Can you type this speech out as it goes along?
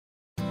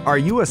Are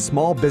you a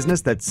small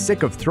business that's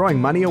sick of throwing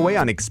money away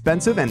on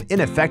expensive and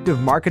ineffective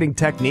marketing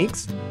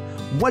techniques?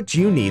 What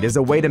you need is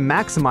a way to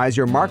maximize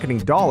your marketing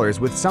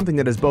dollars with something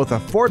that is both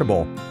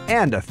affordable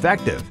and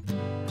effective.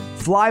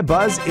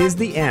 FlyBuzz is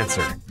the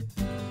answer.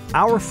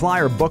 Our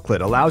flyer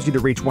booklet allows you to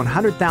reach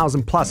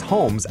 100,000 plus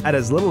homes at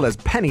as little as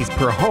pennies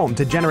per home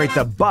to generate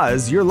the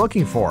buzz you're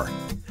looking for.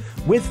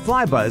 With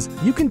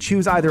FlyBuzz, you can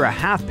choose either a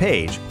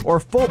half-page or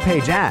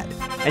full-page ad,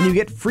 and you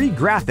get free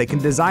graphic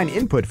and design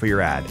input for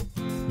your ad.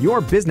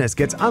 Your business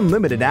gets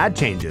unlimited ad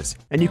changes,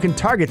 and you can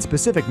target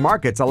specific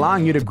markets,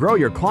 allowing you to grow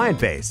your client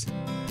base.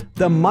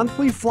 The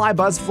monthly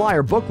FlyBuzz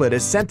flyer booklet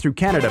is sent through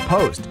Canada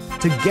Post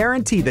to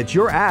guarantee that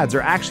your ads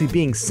are actually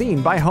being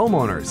seen by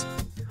homeowners.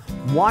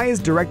 Why is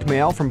direct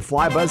mail from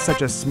FlyBuzz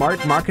such a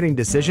smart marketing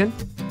decision?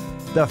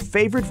 The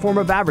favorite form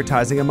of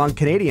advertising among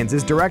Canadians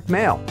is direct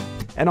mail,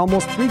 and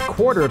almost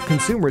 3/4 of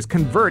consumers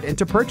convert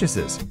into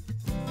purchases.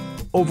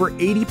 Over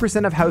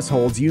 80% of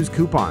households use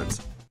coupons,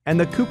 and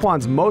the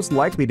coupons most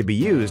likely to be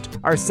used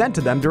are sent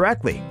to them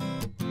directly.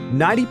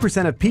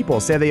 90% of people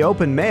say they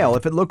open mail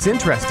if it looks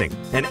interesting,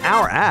 and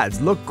our ads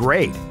look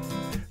great.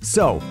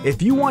 So, if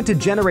you want to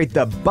generate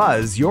the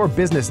buzz your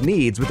business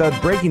needs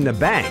without breaking the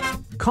bank,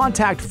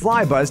 contact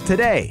FlyBuzz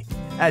today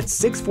at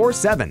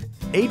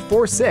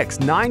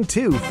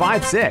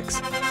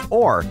 647-846-9256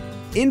 or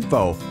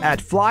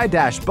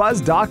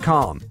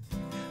info@fly-buzz.com.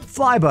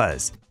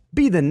 FlyBuzz,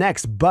 be the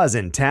next buzz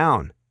in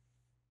town.